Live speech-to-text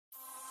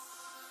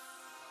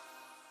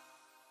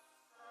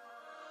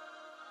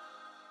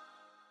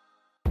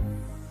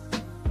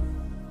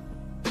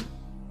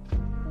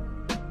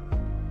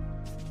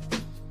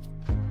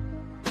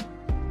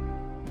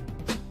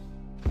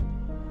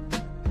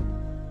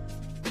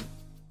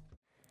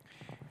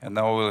And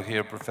now we'll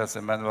hear Professor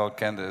Emmanuel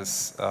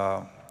Candes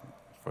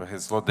for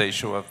his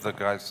Laudatio of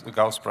the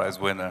Gauss Prize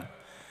winner,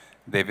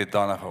 David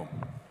Donoho.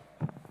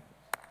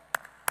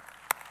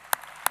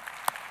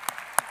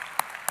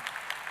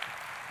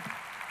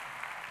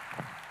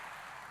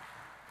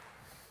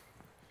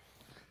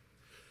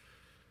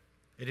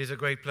 It is a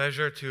great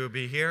pleasure to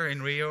be here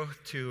in Rio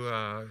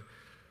to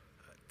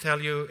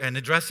tell you and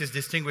address this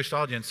distinguished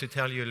audience to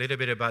tell you a little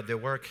bit about the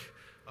work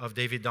of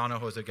David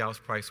Donoho, the Gauss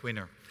Prize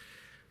winner.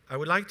 I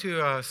would like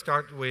to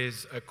start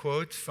with a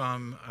quote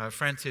from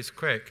Francis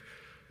Crick,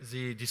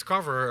 the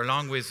discoverer,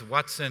 along with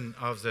Watson,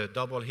 of the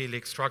double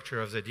helix structure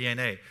of the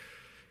DNA.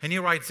 And he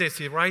writes this,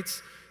 he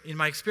writes, "In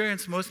my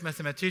experience, most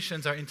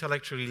mathematicians are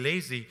intellectually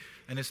lazy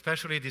and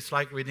especially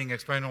dislike reading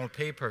experimental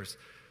papers.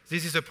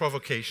 This is a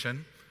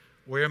provocation.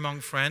 We're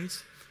among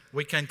friends.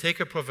 We can take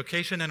a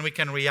provocation and we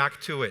can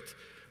react to it.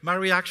 My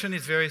reaction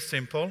is very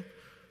simple.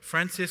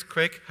 Francis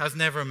Crick has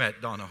never met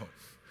Donoho."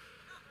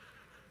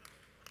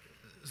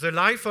 The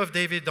life of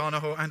David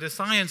Donoho and the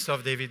science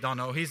of David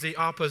Donoho is the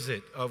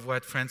opposite of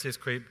what Francis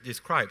Crick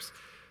describes.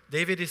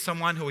 David is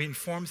someone who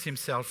informs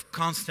himself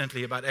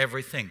constantly about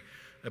everything,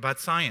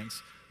 about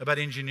science, about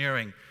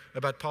engineering,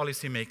 about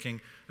policy making,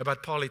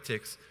 about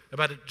politics,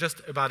 just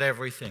about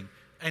everything.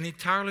 And he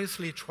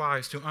tirelessly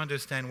tries to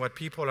understand what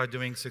people are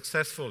doing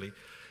successfully.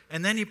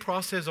 And then he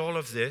processes all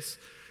of this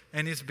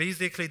and is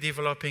basically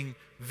developing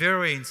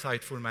very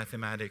insightful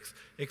mathematics,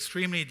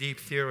 extremely deep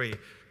theory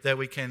that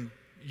we can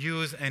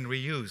use and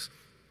reuse.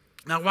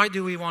 Now, why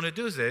do we want to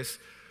do this?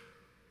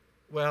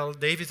 Well,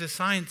 Dave is a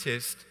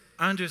scientist.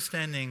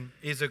 Understanding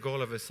is the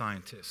goal of a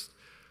scientist.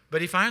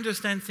 But if I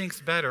understand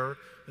things better,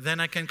 then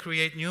I can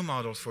create new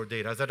models for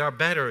data that are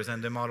better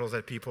than the models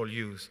that people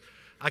use.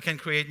 I can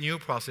create new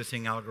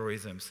processing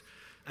algorithms.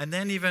 And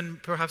then even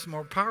perhaps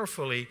more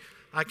powerfully,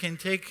 I can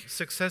take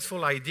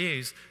successful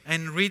ideas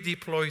and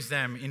redeploy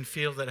them in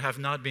fields that have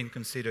not been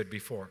considered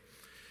before.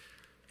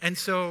 And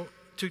so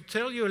to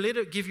tell you a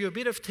little, give you a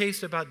bit of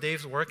taste about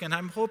Dave's work, and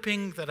I'm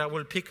hoping that I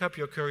will pick up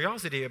your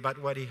curiosity about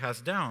what he has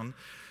done,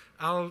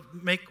 we'll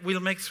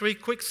make 3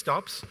 quick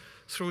stops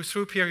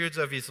through periods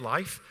of his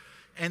life.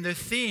 And the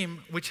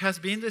theme, which has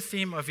been the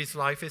theme of his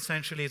life,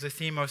 essentially is the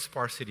theme of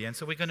sparsity. And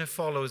so we're going to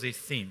follow this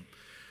theme.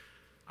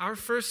 Our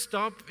first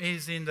stop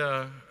is in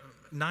the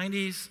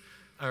 90s,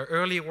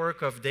 early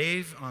work of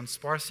Dave on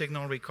sparse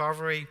signal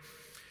recovery.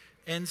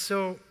 And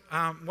so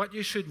what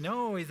you should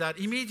know is that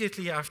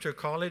immediately after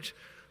college,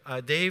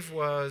 Dave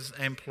was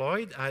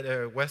employed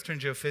at Western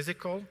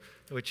Geophysical,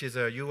 which is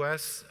a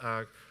US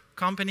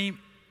company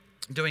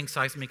doing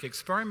seismic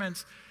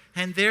experiments.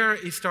 And there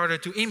he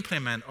started to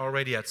implement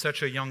already at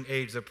such a young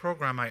age the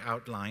program I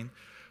outlined,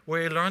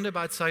 where he learned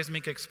about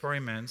seismic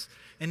experiments,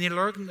 and he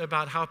learned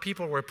about how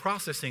people were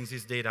processing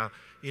this data.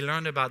 He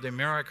learned about the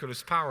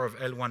miraculous power of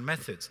L1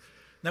 methods.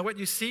 Now, what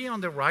you see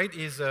on the right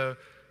is a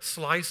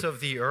slice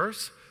of the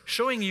Earth,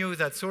 showing you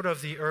that sort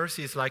of the Earth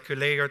is like a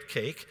layered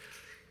cake,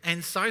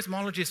 and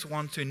seismologists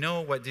want to know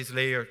what this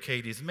layered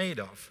cake is made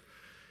of.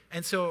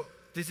 And so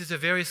this is a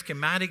very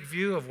schematic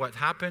view of what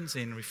happens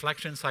in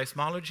reflection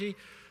seismology.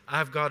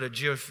 I've got a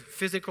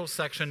geophysical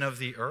section of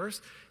the Earth,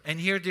 and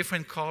here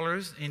different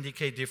colors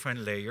indicate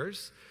different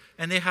layers,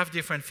 and they have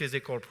different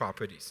physical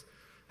properties.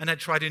 And I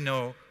try to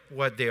know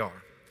what they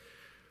are.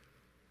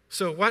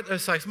 So what a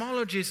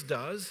seismologist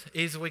does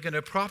is we're going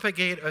to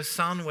propagate a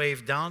sound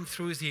wave down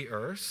through the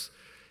Earth,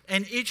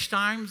 and each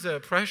time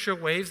the pressure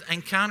waves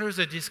encounters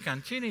a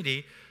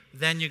discontinuity,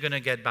 then you're going to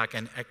get back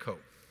an echo.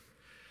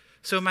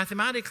 So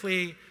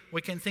mathematically,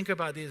 we can think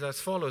about this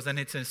as follows, and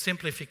it's a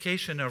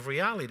simplification of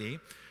reality.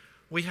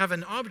 We have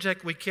an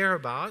object we care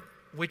about,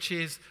 which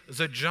is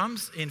the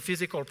jumps in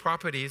physical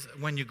properties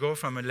when you go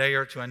from a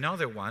layer to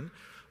another one.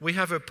 We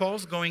have a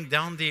pulse going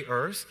down the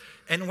Earth,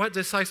 and what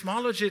the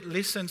seismologist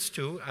listens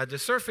to at the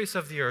surface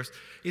of the Earth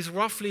is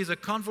roughly the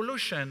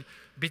convolution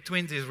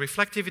between the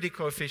reflectivity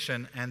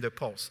coefficient and the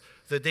pulse,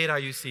 the data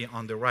you see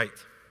on the right.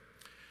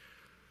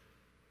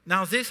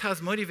 Now, this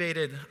has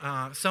motivated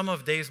some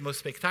of Dave's most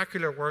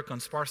spectacular work on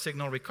sparse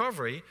signal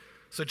recovery.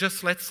 So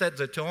just let's set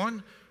the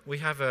tone. We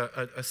have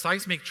a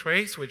seismic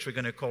trace, which we're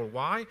going to call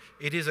Y.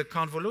 It is a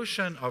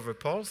convolution of a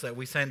pulse that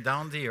we send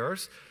down the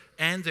Earth,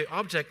 and the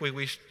object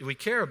we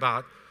care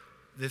about,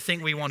 the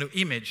thing we want to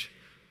image,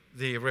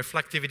 the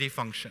reflectivity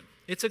function.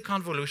 It's a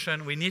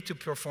convolution. We need to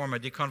perform a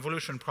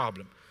deconvolution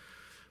problem.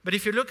 But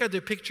if you look at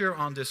the picture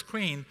on the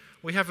screen,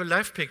 we have a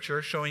left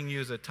picture showing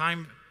you the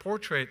time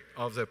portrait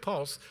of the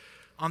pulse.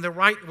 On the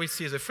right, we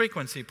see the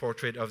frequency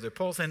portrait of the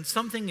pulse, and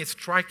something is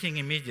striking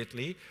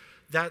immediately,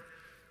 that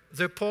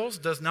the pulse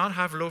does not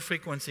have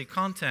low-frequency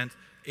content.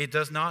 It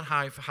does not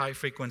have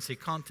high-frequency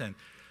content.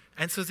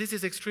 And so this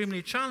is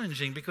extremely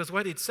challenging, because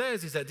what it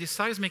says is that this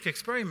seismic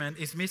experiment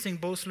is missing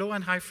both low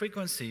and high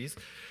frequencies,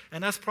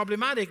 and that's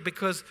problematic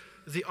because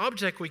the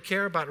object we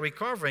care about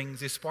recovering,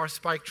 the sparse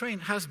spike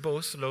train, has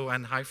both low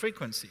and high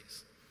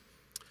frequencies.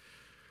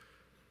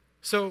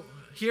 So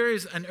here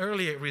is an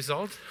early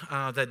result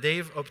that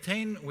Dave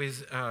obtained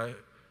with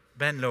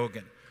Ben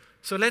Logan.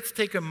 So let's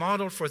take a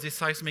model for this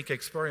seismic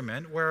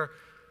experiment where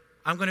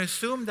I'm going to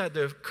assume that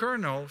the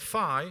kernel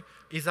phi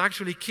is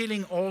actually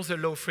killing all the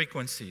low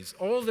frequencies.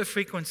 All the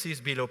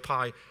frequencies below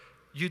pi,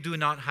 you do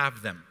not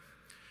have them.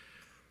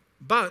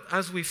 But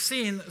as we've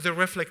seen, the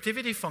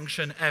reflectivity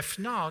function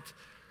f0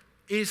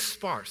 is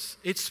sparse.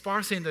 It's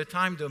sparse in the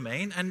time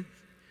domain, and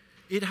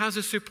it has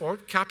a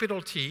support,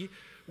 capital T,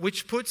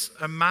 which puts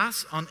a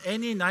mass on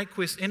any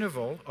Nyquist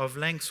interval of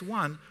length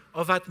 1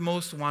 of at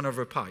most 1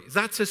 over pi.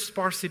 That's a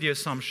sparsity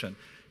assumption.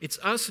 It's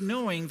us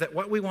knowing that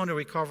what we want to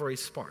recover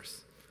is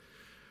sparse.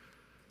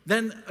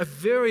 Then a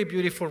very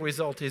beautiful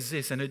result is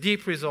this, and a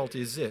deep result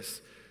is this.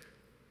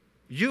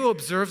 You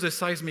observe the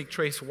seismic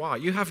trace y.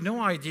 You have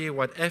no idea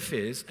what f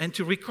is, and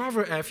to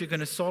recover f, you're going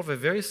to solve a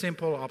very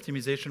simple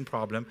optimization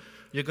problem.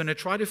 You're going to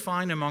try to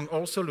find among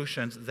all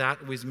solutions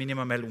that with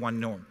minimum L1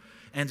 norm.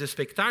 And the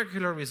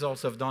spectacular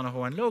results of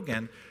Donoho and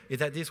Logan is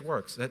that this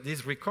works, that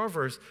this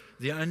recovers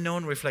the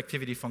unknown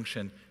reflectivity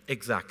function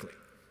exactly.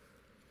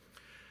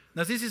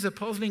 Now, this is a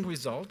puzzling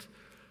result,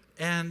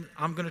 and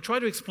I'm going to try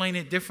to explain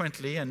it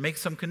differently and make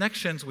some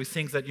connections with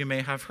things that you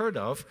may have heard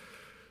of.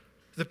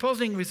 The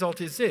puzzling result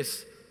is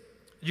this.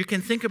 You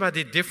can think about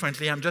it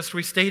differently. I'm just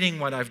restating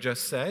what I've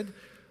just said.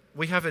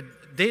 We have a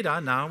data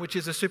now, which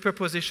is a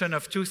superposition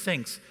of two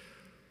things.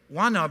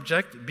 One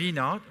object,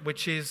 B0,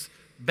 which is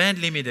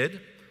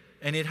band-limited,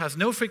 and it has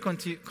no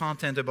frequency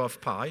content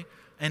above pi,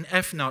 and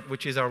F0,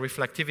 which is our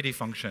reflectivity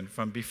function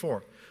from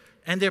before.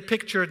 And they're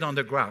pictured on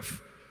the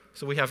graph.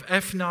 So we have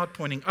F0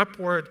 pointing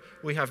upward,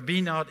 we have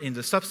B0 in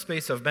the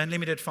subspace of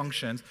band-limited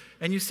functions,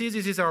 and you see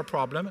this is our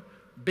problem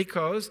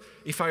because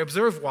if I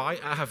observe y,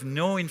 I have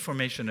no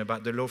information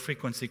about the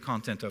low-frequency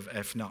content of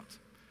F0.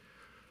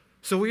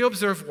 So we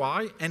observe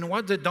y, and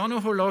what the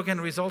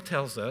Donoho-Logan result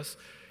tells us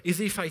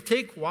is if I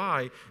take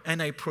y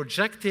and I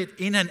project it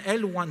in an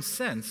L1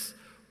 sense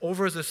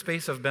over the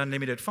space of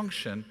band-limited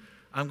function,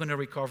 I'm going to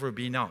recover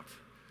B0.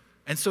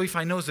 And so if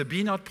I know the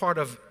B0 part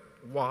of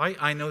y,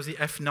 I know the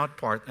F0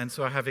 part, and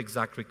so I have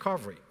exact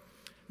recovery.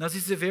 Now, this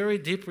is a very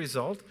deep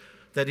result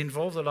that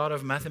involves a lot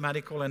of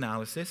mathematical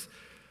analysis.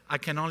 I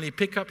can only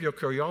pick up your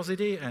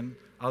curiosity, and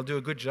I'll do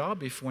a good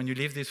job if when you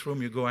leave this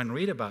room you go and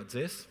read about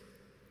this.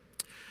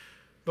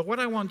 But what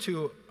I want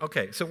to,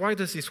 okay, so why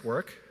does this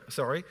work?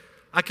 Sorry.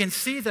 I can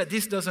see that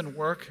this doesn't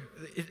work.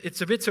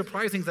 It's a bit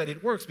surprising that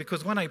it works,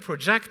 because when I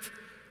project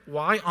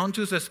y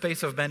onto the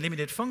space of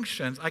band-limited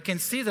functions, I can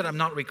see that I'm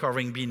not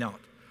recovering B0.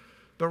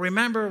 But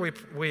remember,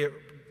 we're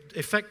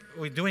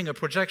doing a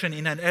projection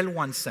in an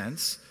L1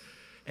 sense,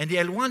 and the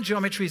L1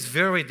 geometry is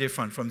very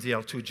different from the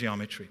L2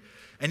 geometry.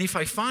 And if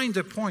I find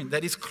the point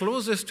that is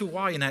closest to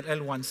y in that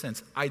L1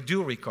 sense, I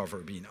do recover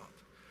B0.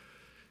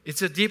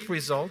 It's a deep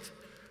result,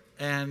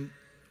 and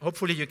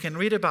hopefully you can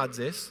read about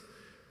this.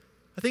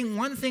 I think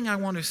one thing I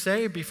want to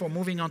say before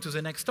moving on to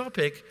the next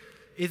topic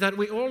is that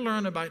we all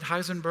learn about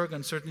Heisenberg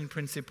uncertainty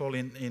principle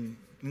in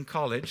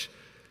college,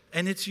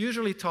 and it's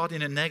usually taught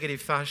in a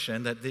negative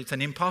fashion, that it's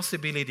an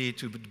impossibility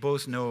to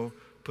both know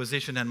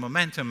position and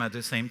momentum at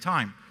the same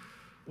time.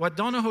 What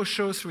Donoho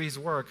shows through his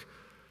work,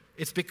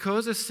 it's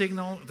because a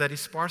signal that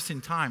is sparse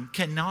in time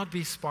cannot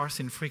be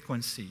sparse in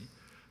frequency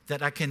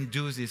that I can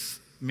do this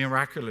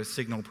miraculous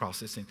signal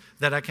processing,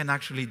 that I can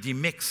actually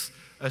demix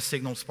a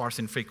signal sparse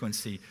in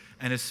frequency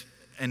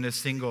and a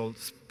single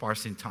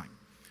sparse in time.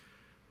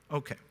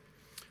 Okay.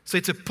 So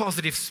it's a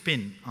positive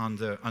spin on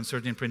the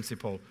uncertainty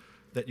principle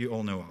that you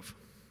all know of.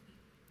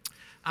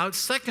 Our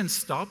second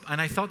stop, and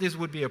I thought this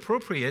would be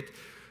appropriate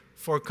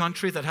for a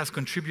country that has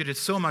contributed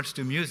so much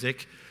to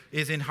music,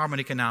 is in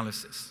harmonic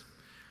analysis.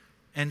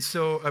 And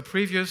so a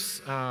previous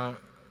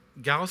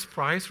Gauss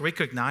Prize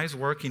recognized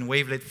work in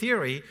wavelet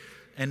theory,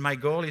 and my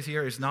goal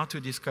here is not to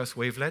discuss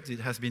wavelets. It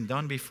has been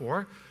done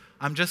before.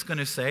 I'm just going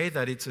to say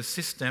that it's a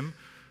system,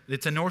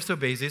 it's an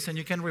orthobasis, and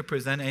you can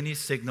represent any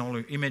signal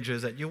or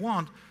images that you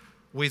want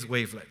with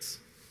wavelets.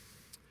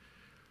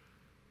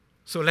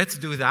 So let's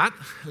do that.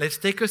 Let's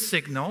take a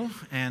signal,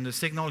 and the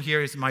signal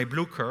here is my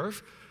blue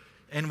curve,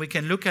 and we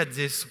can look at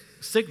this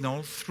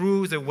signal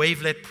through the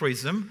wavelet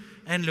prism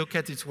and look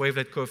at its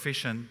wavelet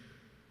coefficient.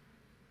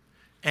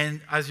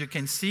 And as you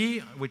can see,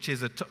 which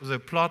is the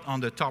plot on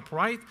the top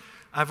right,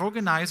 I've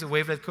organized the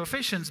wavelet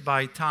coefficients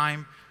by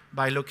time,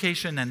 by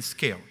location, and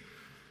scale.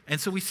 And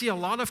so we see a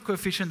lot of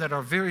coefficients that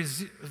are very,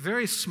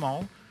 very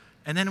small,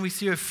 and then we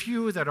see a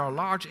few that are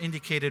large,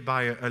 indicated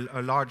by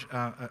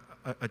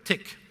a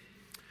tick.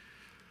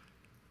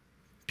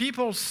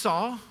 People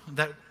saw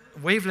that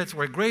wavelets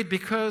were great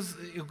because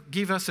it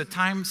give us a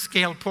time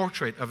scale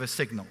portrait of a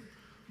signal.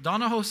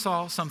 Donoho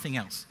saw something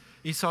else.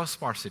 He saw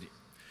sparsity.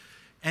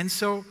 And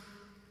so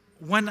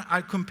when I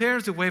compare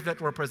the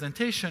wavelet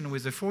representation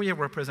with the Fourier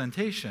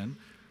representation,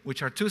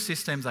 which are two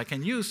systems I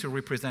can use to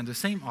represent the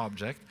same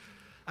object,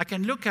 I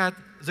can look at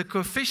the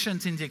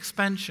coefficients in the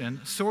expansion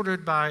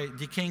sorted by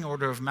decaying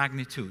order of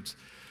magnitudes.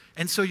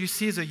 And so you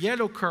see the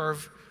yellow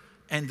curve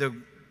and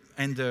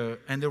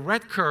the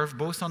red curve,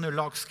 both on a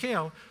log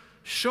scale,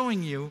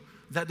 showing you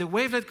that the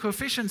wavelet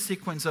coefficient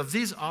sequence of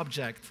this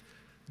object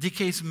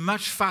decays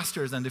much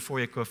faster than the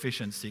Fourier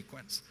coefficient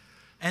sequence.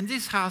 And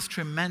this has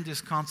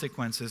tremendous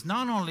consequences,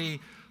 not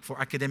only for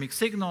academic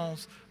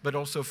signals, but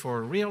also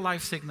for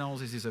real-life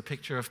signals. This is a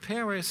picture of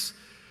Paris.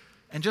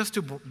 And just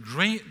to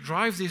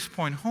drive this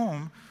point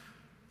home,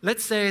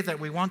 let's say that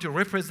we want to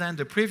represent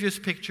the previous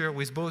picture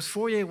with both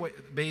Fourier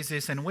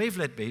basis and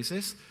wavelet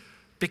basis.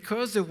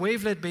 Because the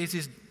wavelet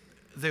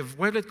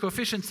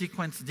coefficient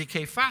sequence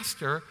decay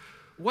faster,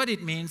 what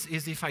it means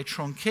is if I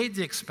truncate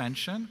the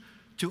expansion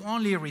to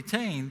only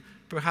retain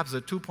perhaps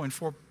the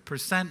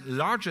 2.4%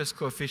 largest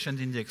coefficient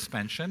in the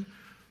expansion,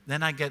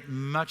 then I get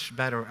much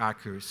better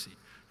accuracy.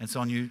 And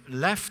so on your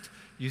left,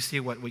 you see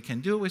what we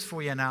can do with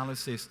Fourier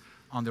analysis.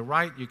 On the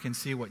right, you can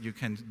see what you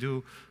can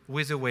do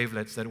with the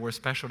wavelets that were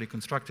specially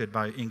constructed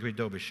by Ingrid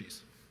Daubechies.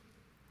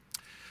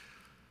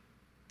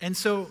 And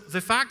so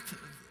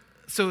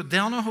so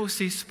Donoho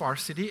sees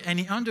sparsity, and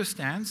he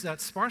understands that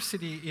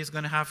sparsity is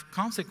going to have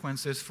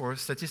consequences for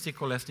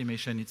statistical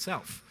estimation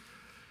itself.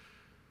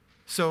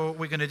 So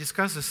we're going to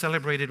discuss the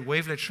celebrated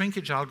wavelet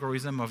shrinkage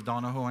algorithm of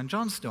Donoho and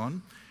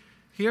Johnstone.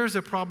 Here's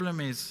the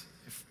problem is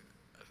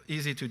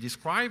easy to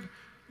describe.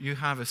 You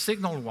have a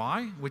signal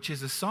Y, which is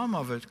the sum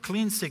of a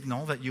clean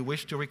signal that you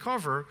wish to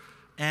recover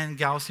and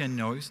Gaussian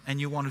noise, and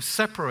you want to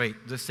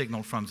separate the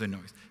signal from the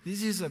noise.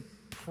 This is a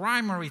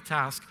primary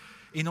task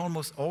in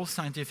almost all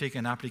scientific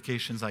and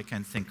applications I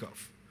can think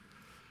of.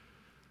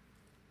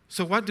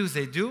 So what do?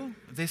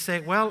 They say,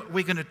 well,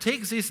 we're going to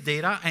take this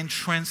data and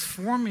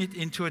transform it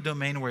into a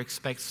domain where we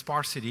expect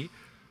sparsity,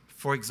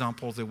 for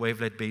example, the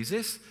wavelet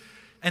basis.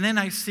 And then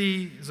I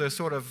see the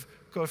sort of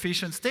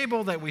coefficients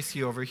table that we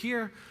see over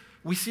here.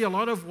 We see a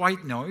lot of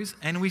white noise,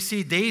 and we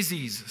see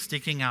daisies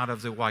sticking out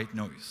of the white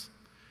noise.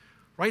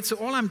 Right? So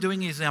all I'm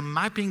doing is I'm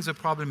mapping the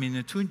problem in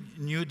a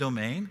new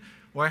domain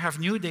where I have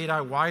new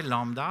data y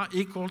lambda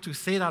equal to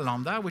theta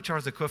lambda, which are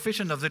the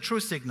coefficient of the true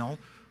signal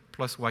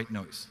plus white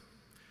noise.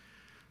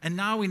 And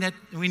now we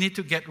need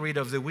to get rid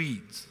of the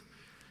weeds.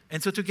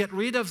 And so to get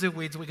rid of the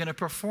weeds, we're going to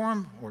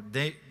perform, or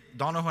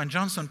Donoho and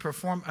Johnstone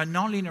perform, a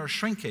nonlinear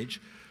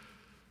shrinkage,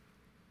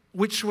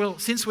 which will,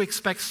 since we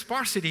expect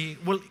sparsity,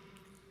 will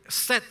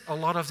set a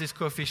lot of these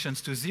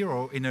coefficients to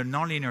 0 in a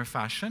nonlinear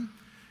fashion.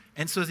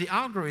 And so the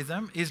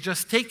algorithm is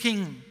just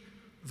taking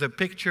the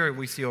picture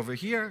we see over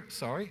here,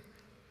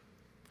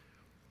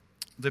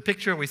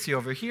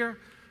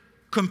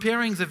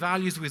 comparing the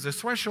values with the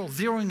threshold,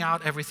 zeroing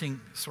out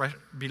everything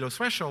below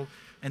threshold,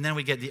 and then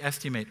we get the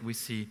estimate we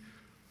see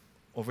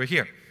over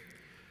here.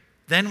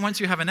 Then once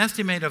you have an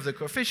estimate of the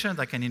coefficient,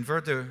 I can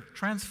invert the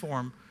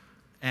transform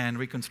and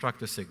reconstruct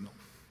the signal.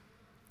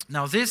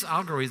 Now this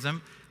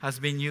algorithm has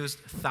been used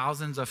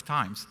thousands of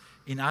times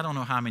in I don't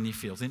know how many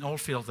fields, in all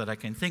fields that I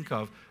can think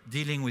of,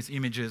 dealing with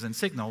images and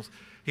signals.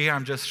 Here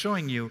I'm just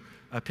showing you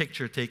a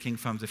picture taken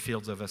from the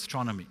fields of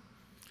astronomy.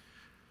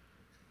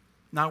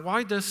 Now,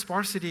 why does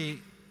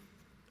sparsity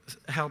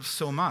help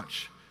so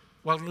much?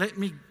 Well, let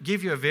me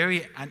give you a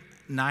very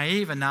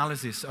naive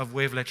analysis of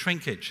wavelet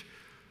shrinkage.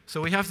 So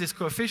we have these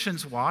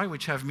coefficients y,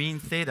 which have mean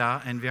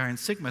theta and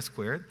variance sigma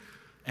squared,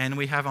 and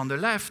we have on the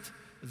left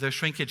the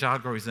shrinkage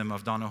algorithm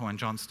of Donoho and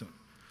Johnstone.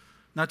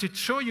 Now, to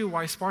show you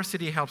why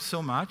sparsity helps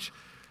so much,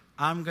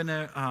 I'm going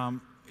to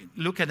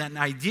look at an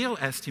ideal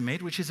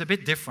estimate, which is a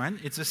bit different.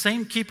 It's the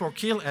same keep or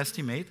kill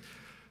estimate,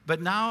 but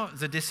now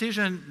the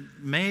decision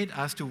made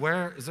as to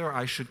whether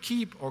I should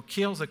keep or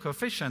kill the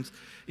coefficients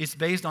is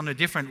based on a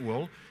different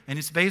rule, and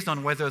it's based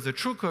on whether the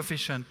true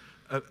coefficient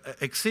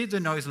exceeds the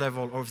noise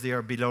level or if they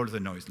are below the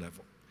noise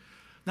level.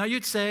 Now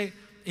you'd say,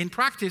 in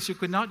practice, you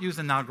could not use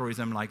an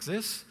algorithm like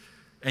this,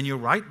 and you're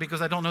right,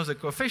 because I don't know the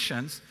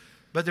coefficients,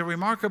 but the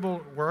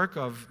remarkable work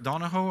of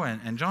Donoho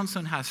and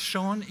Johnstone has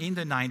shown in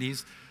the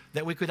 90s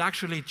that we could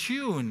actually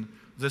tune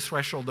the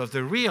threshold of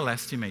the real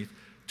estimate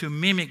to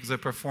mimic the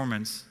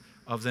performance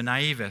of the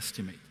naive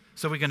estimate.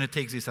 So we're going to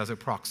take this as a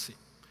proxy.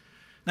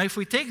 Now, if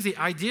we take the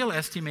ideal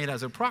estimate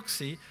as a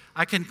proxy,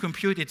 I can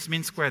compute its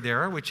mean squared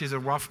error, which is a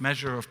rough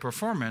measure of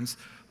performance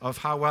of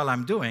how well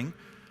I'm doing,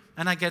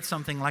 and I get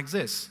something like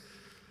this.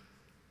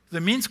 The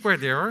mean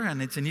squared error,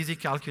 and it's an easy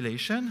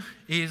calculation,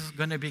 is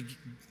going to be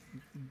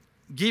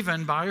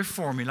given by a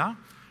formula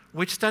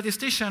which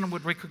statistician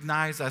would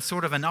recognize as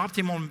sort of an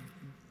optimal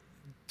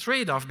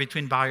trade-off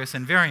between bias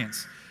and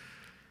variance.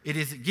 It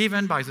is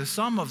given by the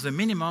sum of the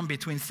minimum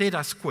between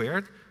theta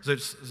squared, the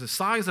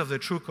size of the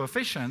true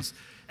coefficients,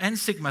 and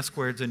sigma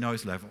squared, the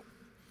noise level.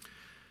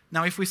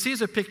 Now, if we see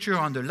the picture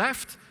on the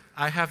left,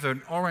 I have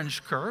an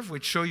orange curve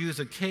which shows you,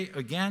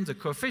 again, the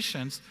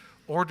coefficients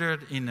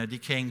ordered in a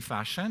decaying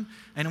fashion,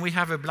 and we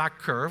have a black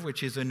curve,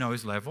 which is the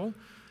noise level.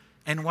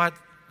 And what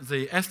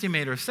the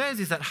estimator says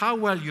is that how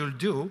well you'll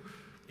do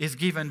is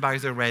given by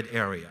the red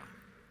area,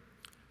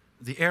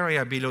 the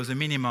area below the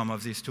minimum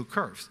of these two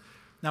curves.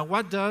 Now,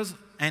 what does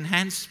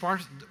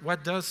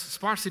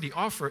sparsity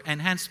offer?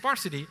 Enhanced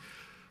sparsity,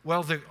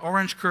 well, the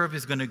orange curve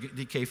is going to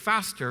decay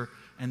faster,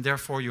 and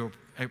therefore your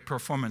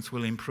performance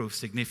will improve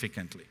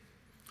significantly.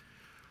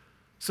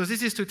 So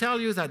this is to tell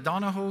you that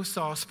Donoho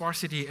saw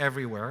sparsity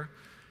everywhere.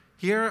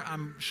 Here,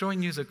 I'm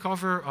showing you the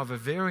cover of a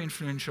very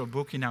influential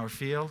book in our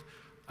field,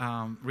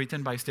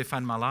 written by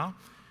Stéphane Mallat.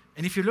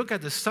 And if you look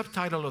at the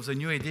subtitle of the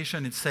new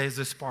edition, it says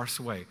the sparse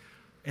way.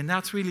 And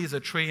that's really the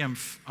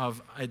triumph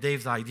of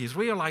Dave's ideas,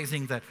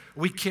 realizing that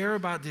we care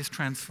about these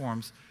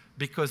transforms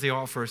because they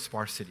offer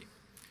sparsity.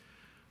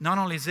 Not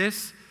only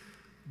this,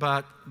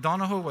 but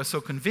Donoho was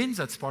so convinced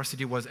that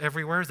sparsity was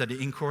everywhere that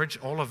he encouraged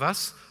all of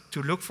us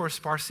to look for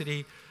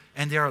sparsity.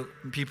 And there are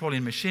people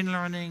in machine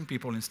learning,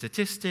 people in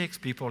statistics,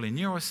 people in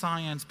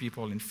neuroscience,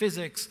 people in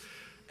physics.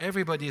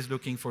 Everybody is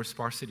looking for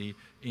sparsity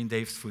in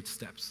Dave's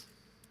footsteps.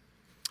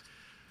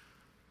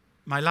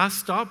 My last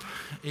stop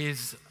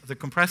is the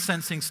compressed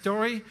sensing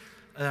story.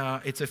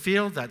 It's a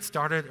field that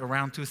started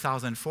around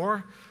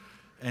 2004.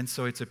 And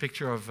so it's a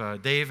picture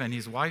of Dave and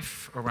his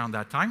wife around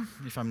that time,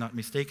 if I'm not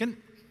mistaken.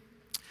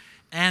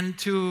 And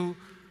to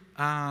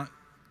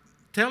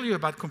tell you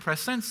about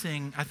compressed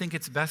sensing, I think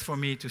it's best for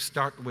me to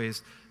start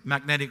with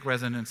magnetic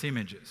resonance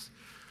images.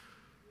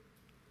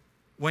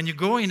 When you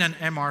go in an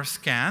MR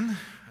scan,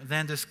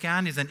 then the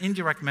scan is an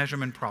indirect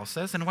measurement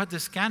process. And what the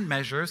scan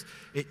measures,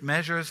 it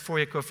measures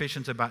Fourier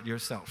coefficients about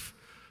yourself.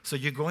 So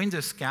you go in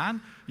the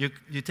scan,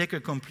 you take a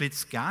complete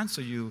scan,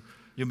 so you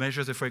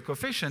measure the Fourier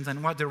coefficients.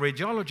 And what the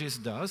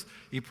radiologist does,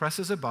 he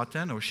presses a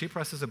button, or she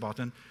presses a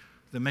button,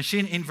 the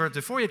machine inverts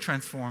the Fourier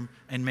transform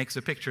and makes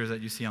the picture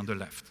that you see on the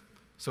left.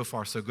 So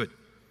far, so good.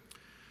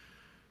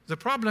 The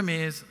problem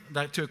is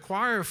that to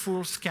acquire a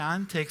full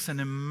scan takes an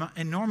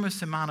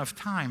enormous amount of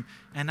time,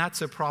 and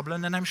that's a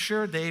problem. And I'm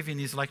sure Dave in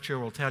his lecture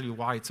will tell you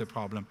why it's a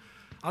problem.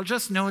 I'll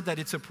just note that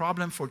it's a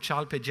problem for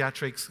child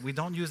pediatrics. We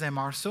don't use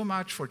MR so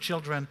much for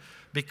children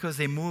because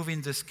they move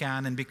in the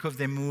scan, and because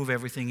they move,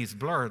 everything is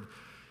blurred.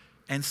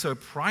 And so a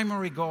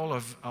primary goal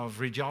of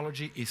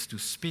radiology is to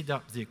speed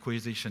up the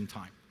acquisition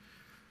time.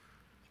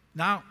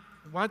 Now,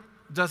 what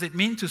does it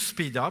mean to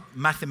speed up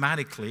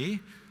mathematically?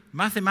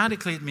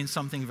 Mathematically, it means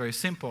something very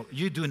simple.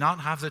 You do not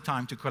have the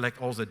time to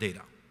collect all the data.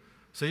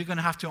 So you're going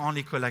to have to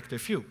only collect a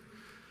few.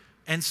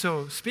 And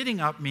so speeding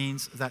up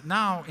means that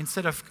now,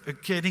 instead of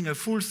getting a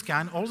full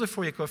scan, all the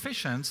Fourier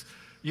coefficients,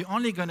 you're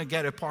only going to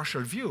get a partial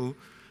view.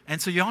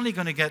 And so you're only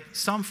going to get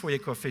some Fourier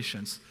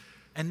coefficients.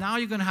 And now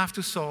you're going to have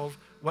to solve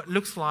what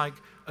looks like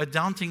a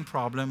daunting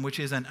problem, which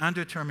is an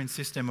undetermined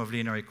system of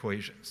linear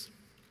equations.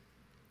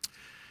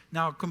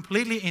 Now,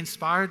 completely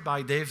inspired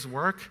by Dave's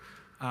work,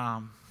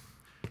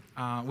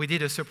 we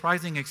did a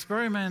surprising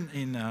experiment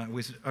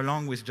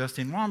along with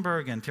Justin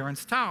Wamberg and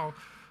Terence Tao,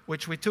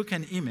 which we took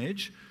an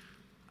image,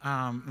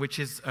 which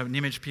is an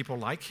image people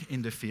like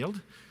in the field.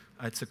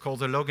 It's called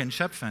the log and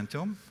Shep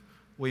phantom.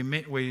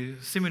 We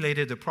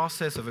simulated the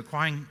process of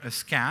acquiring a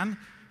scan,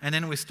 and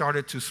then we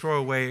started to throw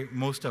away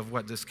most of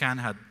what the scan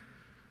had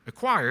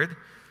acquired.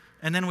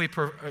 And then we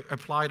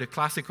applied a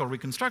classical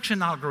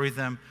reconstruction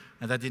algorithm,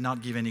 and that did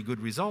not give any good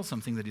results,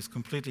 something that is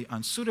completely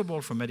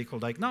unsuitable for medical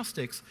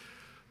diagnostics.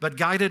 But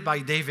guided by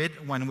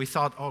David, when we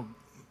thought, oh,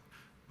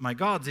 my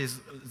God,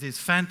 this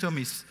phantom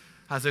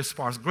has a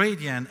sparse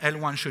gradient,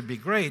 L1 should be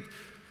great,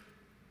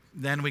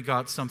 then we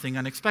got something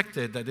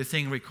unexpected, that the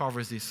thing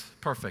recovers this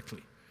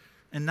perfectly.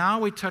 And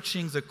now we're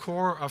touching the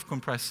core of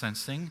compressed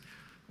sensing,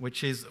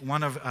 which is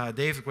one of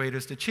Dave's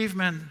greatest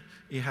achievements.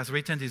 He has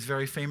written this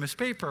very famous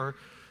paper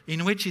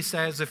in which he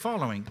says the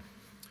following,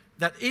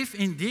 that if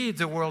indeed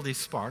the world is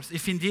sparse,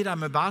 if indeed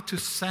I'm about to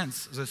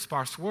sense the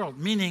sparse world,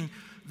 meaning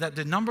that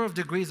the number of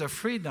degrees of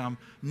freedom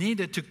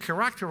needed to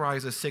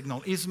characterize a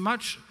signal is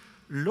much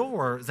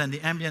lower than the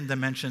ambient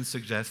dimension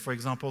suggests, for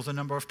example, the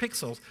number of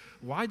pixels,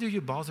 why do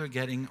you bother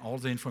getting all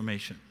the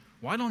information?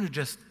 Why don't you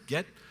just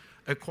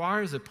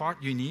acquire the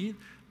part you need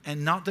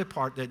and not the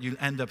part that you'll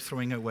end up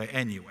throwing away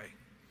anyway?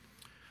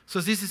 So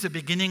this is the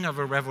beginning of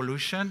a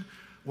revolution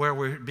where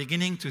we're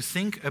beginning to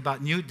think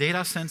about new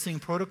data sensing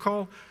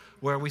protocol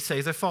where we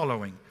say the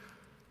following.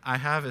 I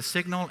have a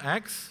signal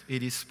X,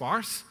 it is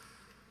sparse.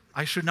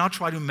 I should not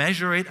try to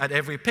measure it at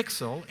every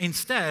pixel.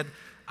 Instead,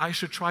 I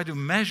should try to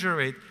measure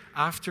it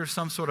after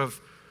some sort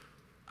of,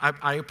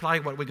 I apply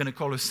what we're going to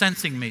call a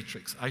sensing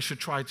matrix. I should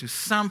try to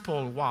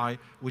sample Y,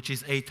 which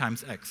is A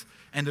times X.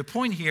 And the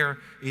point here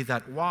is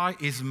that Y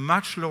is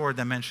much lower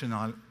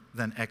dimensional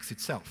than X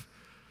itself.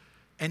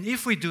 And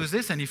if we do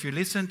this, and if you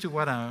listen to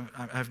what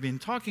I've been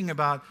talking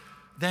about,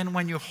 then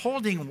when you're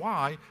holding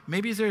Y,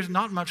 maybe there's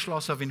not much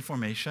loss of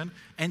information,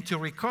 and to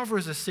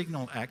recover the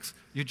signal X,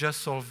 you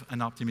just solve an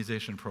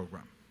optimization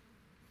program.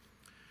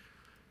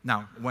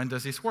 Now, when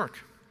does this work?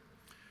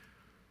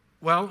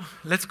 Well,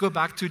 let's go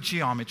back to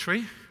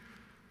geometry.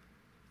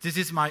 This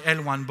is my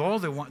L1 ball,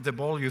 the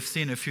ball you've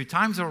seen a few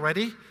times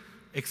already,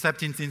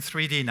 except it's in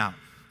 3D now.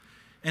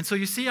 And so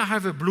you see I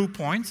have a blue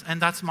point, and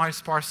that's my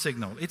sparse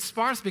signal. It's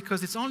sparse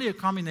because it's only a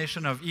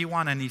combination of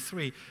E1 and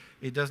E3.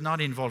 It does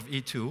not involve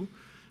E2.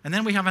 And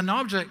then we have an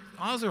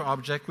other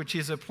object, which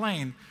is a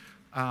plane,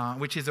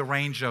 which is a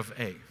range of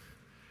A.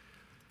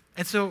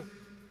 And so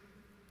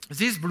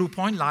this blue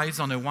point lies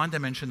on a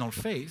one-dimensional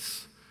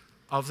face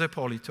of the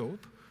polytope.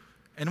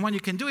 And what you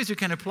can do is you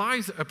can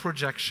apply a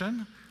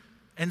projection,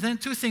 and then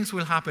two things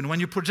will happen. When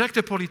you project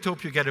a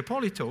polytope, you get a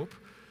polytope.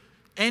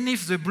 And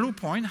if the blue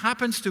point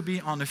happens to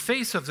be on the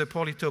face of the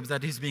polytope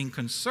that is being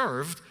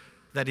conserved,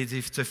 that is,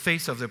 if it's the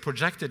face of the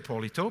projected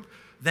polytope,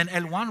 then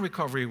L1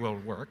 recovery will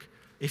work.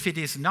 If it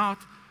is not,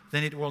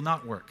 then it will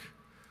not work.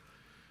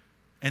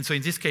 And so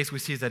in this case, we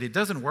see that it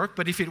doesn't work,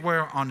 but if it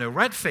were on a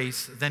red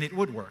face, then it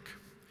would work.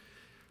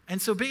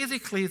 And so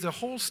basically, the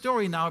whole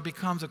story now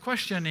becomes a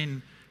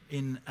question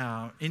in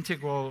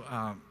integral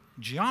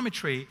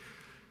geometry.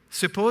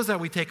 Suppose that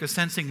we take a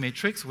sensing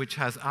matrix, which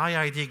has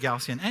IID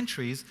Gaussian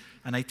entries,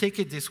 and I take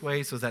it this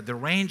way so that the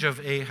range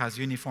of A has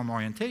uniform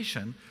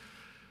orientation.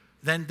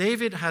 Then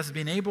David has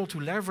been able to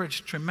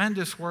leverage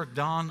tremendous work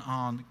done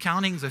on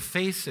counting the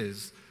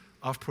faces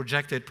of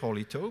projected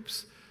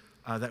polytopes.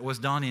 That was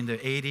done in the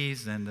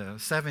 80s and the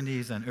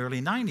 70s and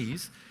early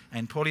 90s,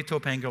 and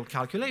polytope angle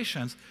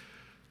calculations,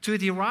 to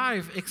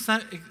derive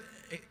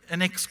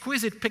an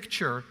exquisite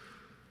picture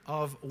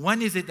of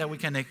when is it that we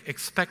can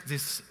expect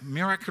this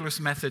miraculous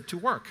method to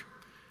work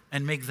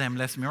and make them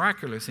less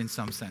miraculous in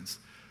some sense.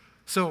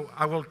 So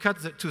I will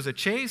cut to the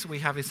chase. We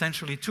have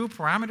essentially two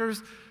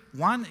parameters.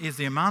 One is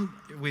the amount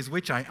with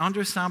which I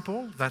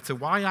undersample. That's a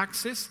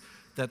y-axis.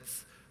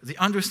 That's the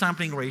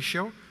undersampling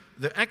ratio.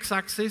 The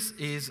x-axis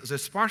is the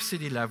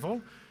sparsity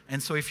level.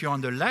 And so if you're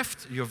on the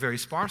left, you're very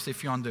sparse.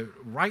 If you're on the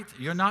right,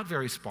 you're not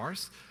very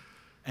sparse.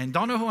 And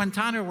Donoho and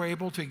Tanner were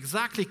able to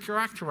exactly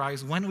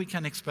characterize when we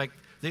can expect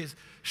this,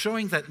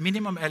 showing that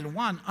minimum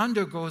L1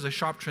 undergoes a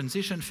sharp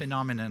transition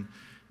phenomenon,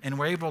 and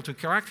we're able to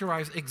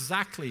characterize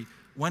exactly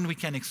when we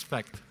can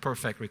expect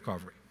perfect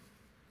recovery.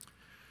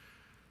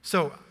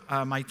 So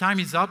my time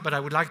is up, but I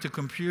would like to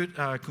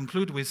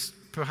conclude with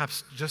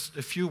perhaps just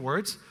a few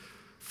words.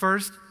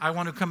 First, I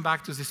want to come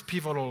back to this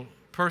pivotal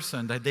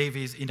person that Dave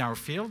is in our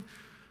field.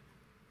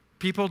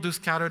 People do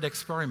scattered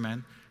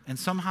experiment, and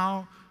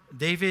somehow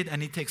David,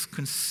 and it takes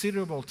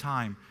considerable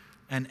time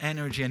and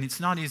energy, and it's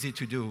not easy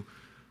to do,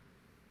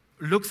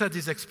 looks at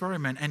this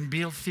experiment and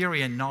builds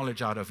theory and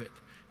knowledge out of it.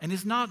 And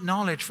it's not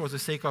knowledge for the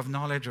sake of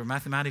knowledge or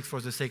mathematics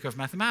for the sake of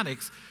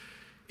mathematics.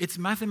 It's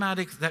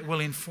mathematics that will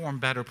inform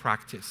better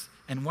practice.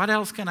 And what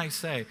else can I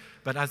say?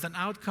 But as an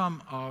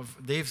outcome of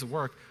Dave's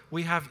work,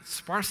 we have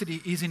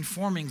sparsity is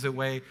informing the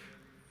way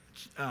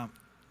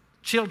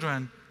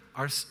children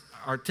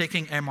are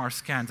taking MR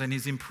scans, and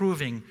is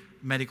improving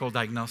medical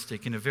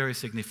diagnostic in a very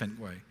significant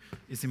way.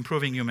 It's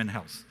improving human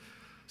health.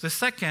 The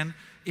second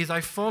is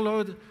I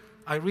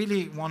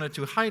really wanted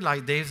to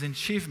highlight Dave's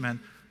achievement,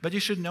 but you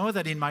should know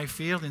that in my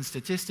field, in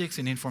statistics,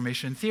 in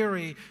information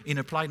theory, in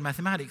applied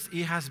mathematics,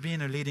 he has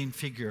been a leading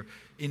figure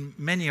in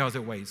many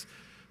other ways.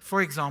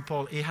 For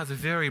example, he has a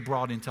very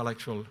broad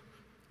intellectual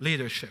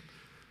leadership.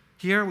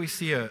 Here we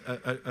see a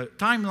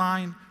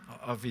timeline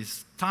of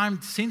his time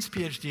since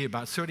PhD,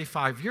 about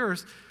 35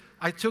 years.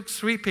 I took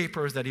 3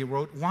 papers that he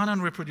wrote, one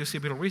on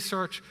reproducible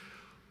research,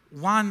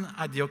 one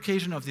at the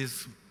occasion of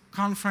this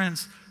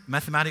conference,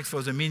 Mathematics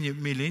for the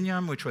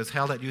Millennium, which was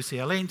held at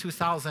UCLA in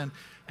 2000,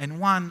 and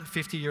one,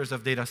 50 Years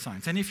of Data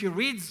Science. And if you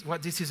read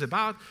what this is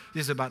about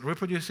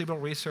reproducible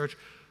research,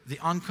 the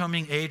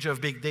oncoming age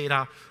of big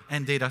data,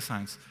 and data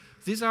science.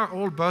 These are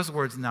all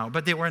buzzwords now,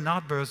 but they were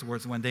not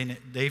buzzwords when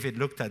David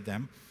looked at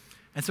them.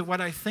 And so what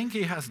I think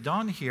he has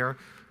done here,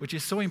 which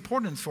is so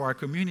important for our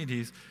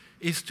communities,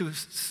 is to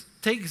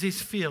take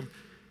this field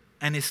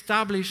and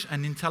establish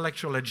an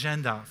intellectual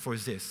agenda for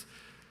this.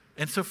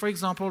 And so, for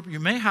example, you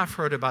may have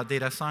heard about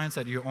data science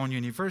at your own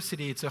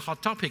university. It's a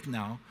hot topic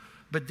now.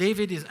 But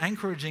David is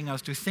encouraging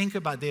us to think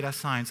about data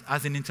science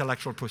as an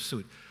intellectual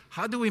pursuit.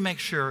 How do we make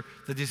sure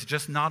that it's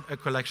just not a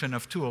collection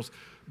of tools,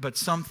 but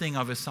something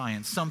of a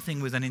science, something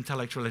with an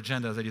intellectual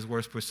agenda that is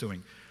worth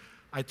pursuing?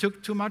 I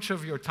took too much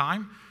of your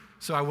time,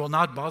 so I will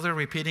not bother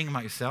repeating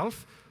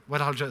myself.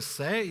 What I'll just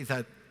say is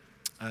that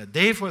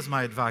Dave was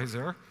my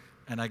advisor,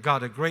 and I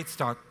got a great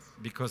start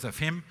because of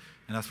him,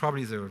 and that's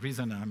probably the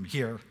reason I'm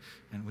here.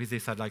 And with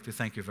this, I'd like to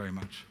thank you very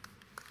much.